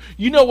do.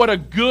 You know what a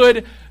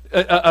good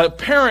a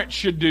parent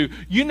should do.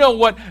 You know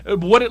what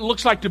it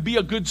looks like to be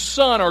a good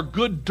son or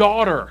good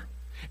daughter.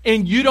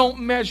 And you don't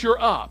measure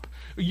up.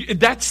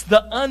 That's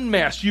the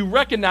unmess. You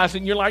recognize it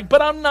and you're like,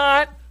 but I'm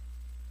not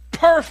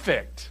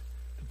perfect.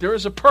 There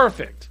is a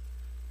perfect.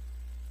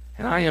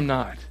 And I am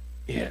not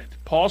it.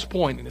 Paul's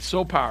point, and it's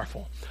so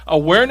powerful.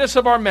 Awareness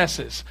of our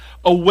messes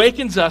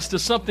awakens us to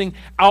something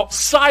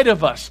outside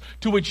of us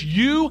to which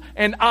you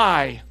and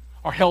I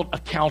are held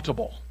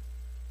accountable.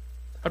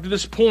 Up to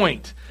this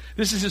point,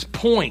 this is his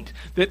point,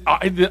 that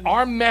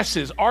our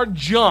messes, our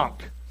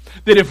junk,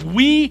 that if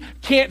we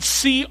can't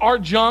see our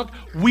junk,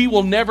 we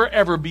will never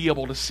ever be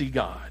able to see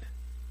God.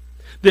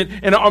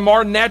 And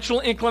our natural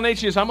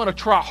inclination is, I'm going to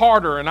try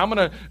harder, and I'm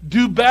going to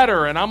do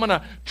better, and I'm going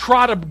to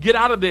try to get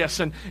out of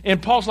this.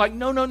 And Paul's like,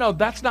 no,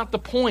 that's not the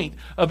point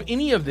of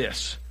any of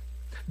this.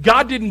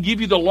 God didn't give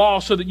you the law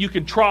so that you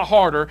can try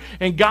harder,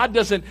 and God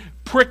doesn't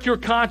prick your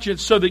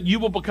conscience so that you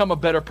will become a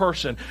better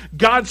person.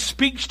 God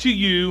speaks to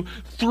you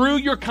through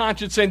your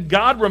conscience, and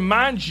God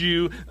reminds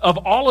you of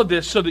all of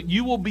this so that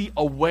you will be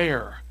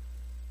aware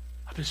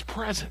of his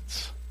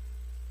presence.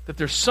 That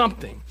there's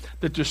something,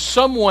 that there's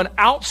someone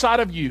outside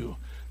of you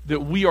that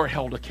we are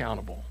held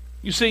accountable.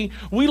 You see,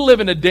 we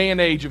live in a day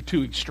and age of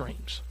two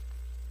extremes.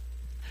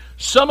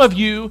 Some of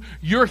you,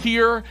 you're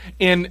here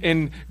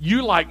and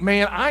you're like,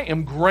 man, I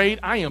am great,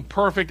 I am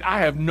perfect, I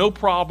have no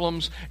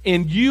problems,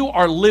 and you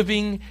are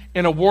living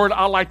in a word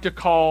I like to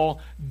call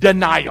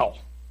denial.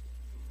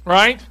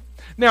 Right?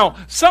 Now,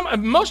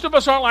 most of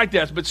us aren't like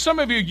this, but some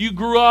of you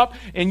grew up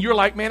and you're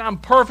like, man, I'm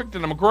perfect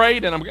and I'm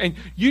great, and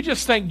you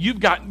just think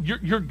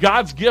you're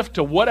God's gift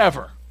to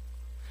whatever.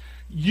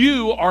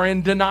 You are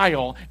in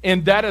denial,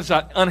 and that is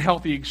an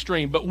unhealthy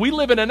extreme. But we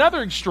live in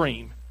another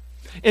extreme.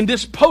 In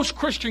this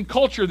post-Christian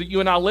culture that you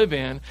and I live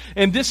in,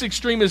 and this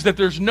extreme is that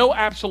there's no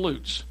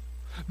absolutes.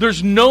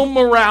 There's no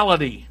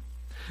morality.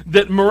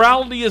 that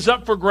morality is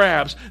up for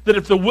grabs, that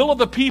if the will of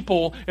the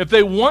people, if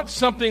they want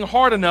something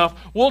hard enough,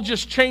 we'll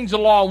just change the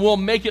law and we'll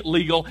make it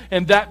legal,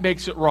 and that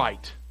makes it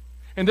right.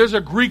 And there's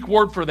a Greek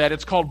word for that.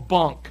 It's called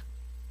bunk.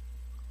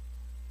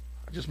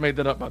 I just made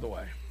that up, by the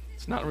way.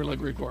 It's not really a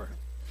Greek word.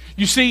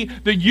 You see,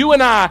 that you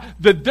and I,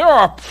 that there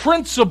are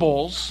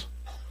principles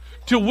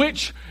to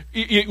which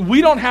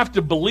we don't have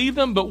to believe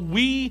them, but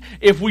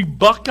if we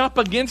buck up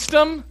against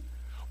them,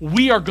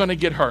 we are going to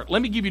get hurt.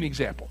 Let me give you an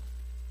example.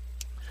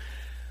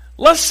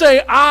 Let's say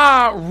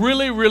I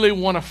really, really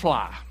want to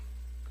fly,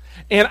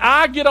 and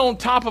I get on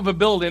top of a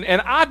building,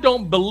 and I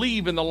don't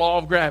believe in the law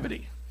of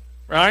gravity,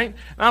 right? And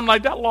I'm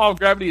like, that law of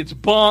gravity, it's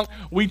bunk.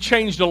 We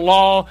changed the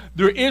law.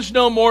 There is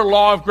no more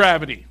law of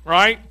gravity,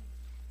 right?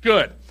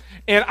 Good.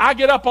 And I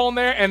get up on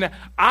there, and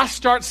I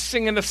start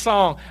singing the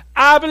song,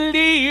 I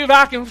believe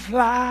I can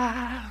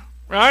fly,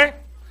 right?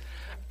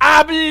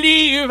 I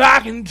believe I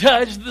can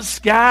touch the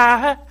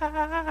sky,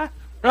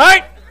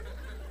 right?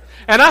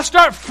 And I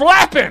start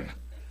flapping.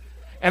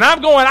 And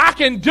I'm going, I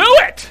can do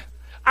it.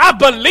 I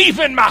believe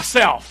in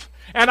myself.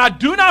 And I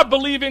do not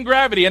believe in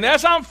gravity. And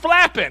as I'm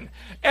flapping,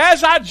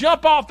 as I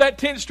jump off that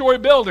 10-story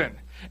building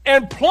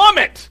and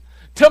plummet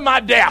to my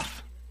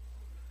death,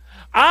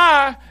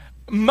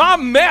 my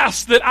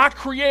mess that I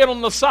create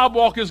on the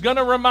sidewalk is going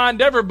to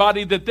remind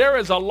everybody that there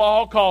is a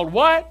law called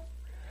what?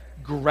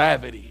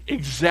 Gravity.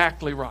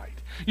 Exactly right.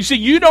 You see,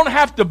 you don't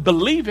have to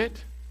believe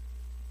it.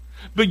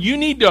 But you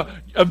need to,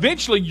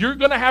 eventually, you're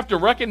going to have to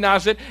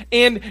recognize it.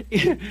 And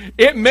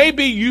it may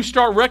be you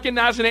start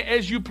recognizing it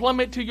as you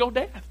plummet to your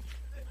death.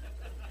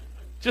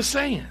 Just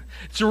saying.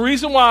 It's the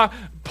reason why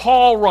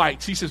Paul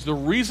writes. He says, the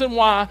reason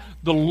why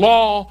the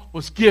law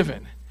was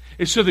given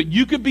is so that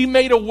you could be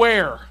made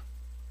aware.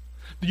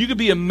 You could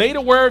be made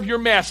aware of your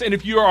mess. And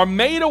if you are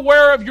made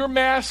aware of your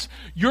mess,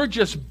 you're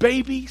just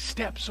baby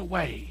steps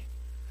away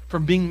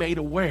from being made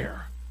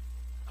aware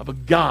of a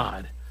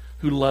God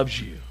who loves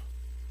you.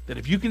 That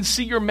if you can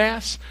see your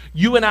mess,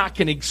 you and I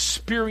can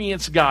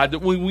experience God. That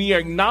when we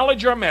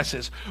acknowledge our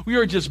messes, we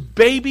are just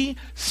baby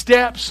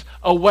steps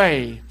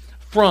away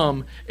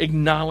from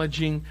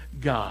acknowledging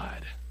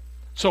God.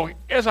 So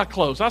as I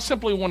close, I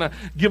simply want to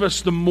give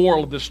us the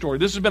moral of this story.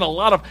 This has been a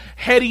lot of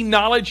heady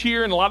knowledge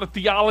here and a lot of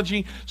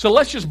theology. So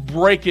let's just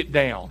break it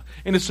down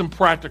into some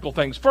practical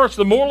things. First,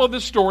 the moral of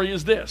this story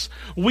is this.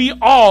 We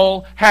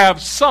all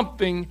have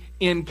something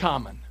in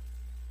common.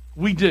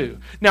 We do.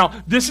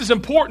 Now, this is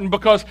important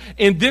because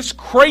in this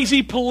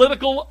crazy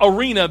political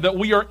arena that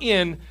we are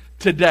in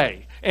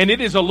today, and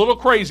it is a little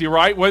crazy,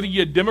 right? Whether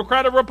you're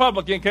Democrat or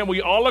Republican, can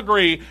we all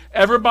agree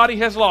everybody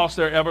has lost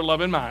their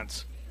ever-loving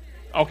minds?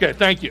 Okay,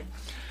 thank you.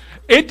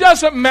 It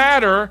doesn't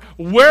matter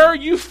where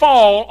you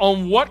fall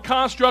on what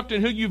construct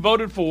and who you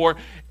voted for.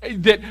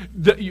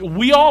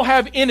 We all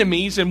have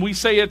enemies, and we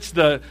say it's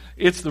the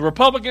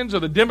Republicans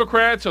or the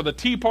Democrats or the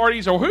Tea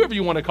Parties or whoever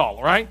you want to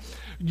call, right?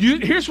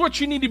 Here's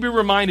what you need to be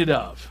reminded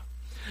of.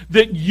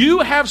 That you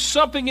have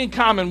something in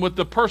common with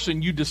the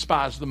person you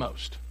despise the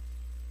most.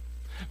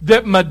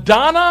 That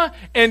Madonna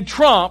and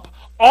Trump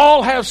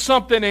all have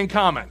something in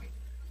common.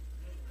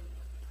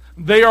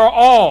 They are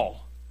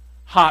all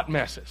hot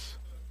messes.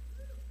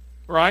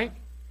 Right?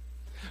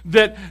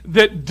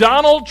 That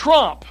Donald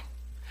Trump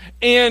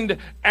and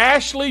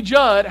Ashley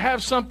Judd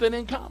have something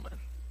in common.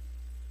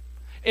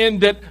 And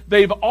that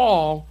they've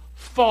all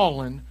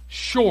fallen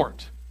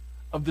short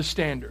of the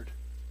standard.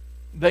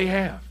 They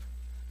have.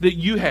 That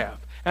you have.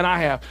 And I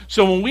have.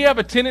 So when we have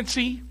a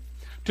tendency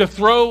to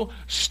throw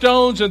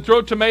stones and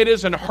throw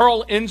tomatoes and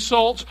hurl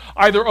insults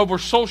either over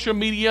social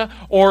media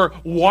or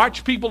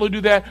watch people who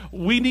do that,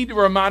 we need to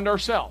remind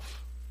ourselves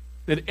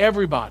that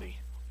everybody,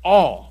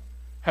 all,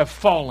 have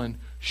fallen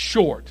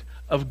short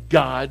of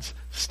God's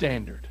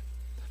standard.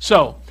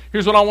 So,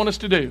 here's what I want us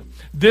to do.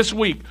 This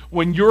week,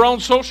 when you're on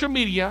social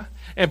media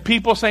and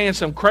people saying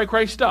some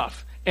cray-cray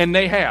stuff, and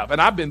they have,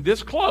 and I've been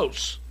this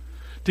close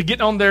to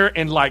getting on there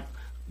and like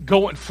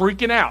going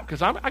freaking out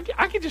because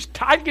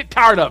I get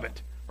tired of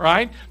it,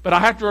 right? But I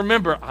have to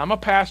remember, I'm a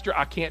pastor.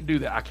 I can't do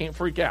that. I can't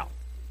freak out.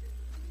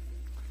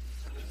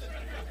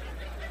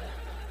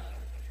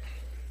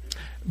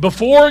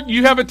 Before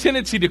you have a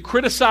tendency to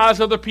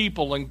criticize other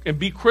people and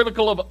be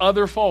critical of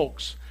other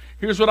folks,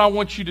 here's what I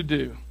want you to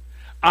do.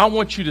 I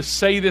want you to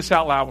say this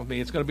out loud with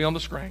me. It's going to be on the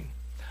screen.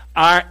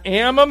 I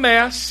am a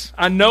mess.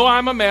 I know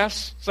I'm a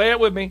mess. Say it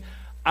with me.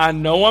 I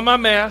know I'm a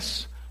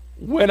mess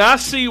when I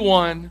see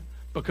one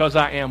because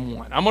I am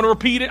one. I'm going to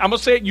repeat it. I'm going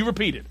to say it. You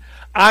repeat it.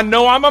 I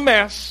know I'm a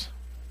mess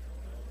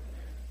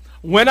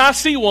when I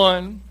see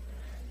one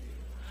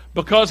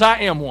because I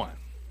am one.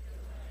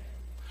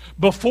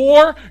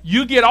 Before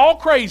you get all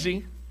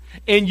crazy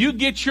and you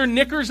get your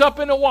knickers up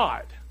in a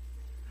wad,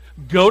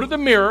 go to the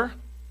mirror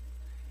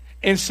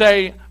and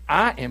say,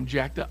 I am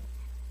jacked up.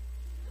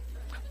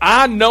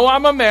 I know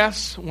I'm a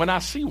mess when I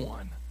see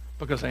one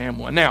because I am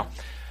one. Now,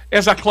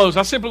 as I close,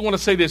 I simply want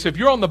to say this. If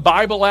you're on the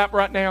Bible app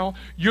right now,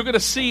 you're going to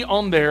see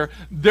on there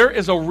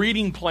is a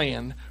reading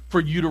plan for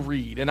you to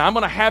read. And I'm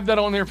going to have that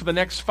on there for the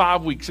next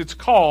 5 weeks. It's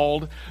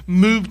called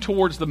Move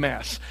Towards the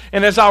Mess.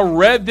 And as I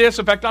read this,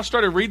 in fact, I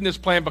started reading this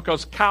plan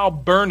because Kyle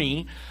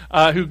Burney,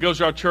 who goes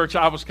to our church,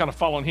 I was kind of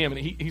following him,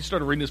 and he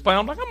started reading this plan.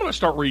 I'm like, I'm going to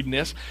start reading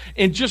this.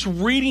 And just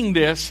reading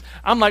this,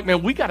 I'm like,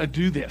 man, we got to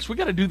do this. We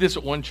got to do this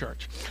at One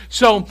Church.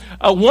 So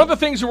one of the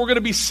things that we're going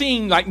to be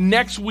seeing like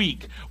next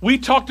week, we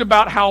talked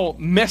about how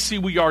messy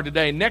we are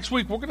today. Next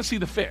week, we're going to see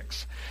the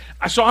fix.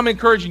 So I'm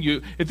encouraging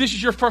you, if this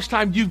is your first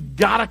time, you've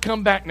got to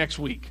come back next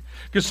week.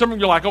 Because some of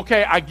you are like,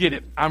 okay, I get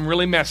it. I'm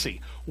really messy.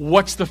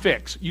 What's the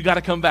fix? You got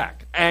to come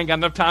back. I ain't got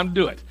enough time to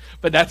do it.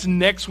 But that's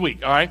next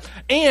week, all right?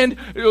 And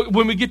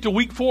when we get to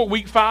week 4,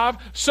 week 5,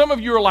 some of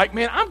you are like,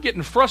 man, I'm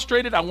getting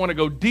frustrated. I want to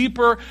go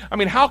deeper. I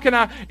mean, how can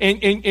I?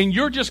 And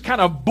you're just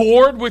kind of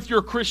bored with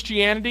your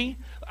Christianity.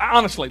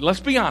 Honestly, let's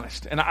be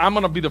honest. And I'm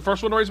going to be the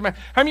first one to raise my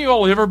hand. How many of you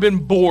all have ever been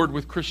bored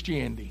with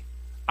Christianity?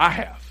 I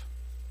have.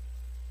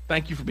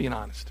 Thank you for being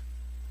honest.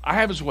 I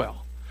have as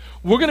well.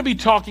 We're going to be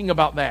talking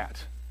about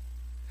that.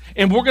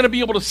 And we're going to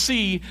be able to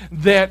see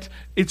that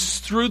it's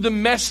through the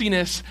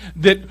messiness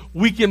that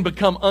we can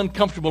become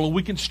uncomfortable and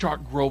we can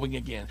start growing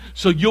again.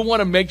 So you'll want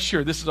to make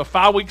sure, this is a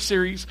 5-week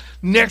series.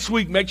 Next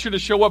week, make sure to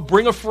show up.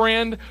 Bring a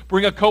friend,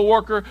 bring a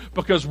coworker,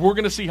 because we're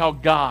going to see how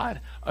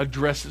God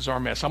addresses our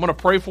mess. I'm going to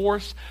pray for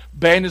us.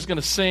 Band is going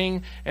to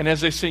sing. And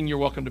as they sing, you're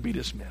welcome to be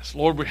dismissed.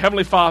 Lord,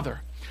 Heavenly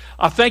Father,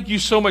 I thank you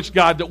so much,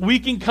 God, that we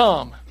can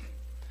come.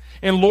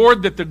 And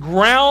Lord, that the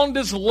ground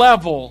is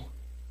level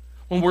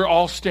when we're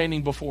all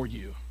standing before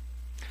you.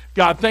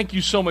 God, thank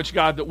you so much,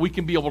 God, that we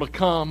can be able to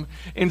come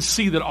and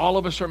see that all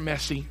of us are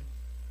messy.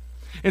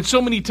 And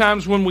so many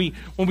times when we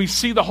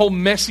see the whole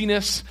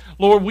messiness,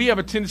 Lord, we have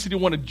a tendency to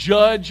want to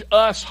judge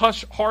us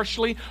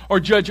harshly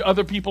or judge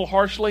other people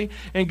harshly.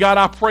 And God,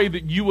 I pray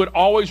that you would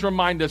always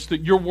remind us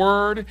that your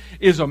word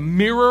is a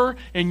mirror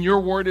and your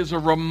word is a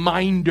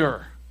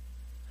reminder.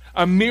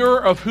 A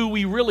mirror of who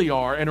we really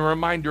are and a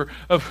reminder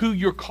of who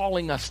you're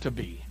calling us to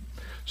be.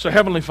 So,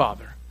 Heavenly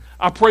Father,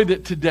 I pray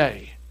that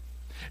today,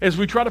 as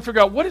we try to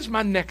figure out what is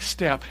my next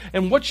step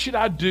and what should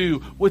I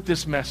do with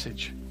this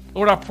message,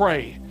 Lord, I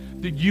pray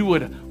that you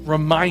would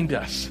remind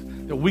us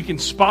that we can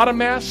spot a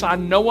mess. I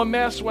know a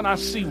mess when I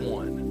see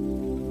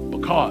one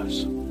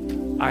because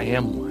I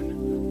am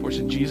one. For it's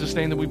in Jesus'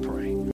 name that we pray.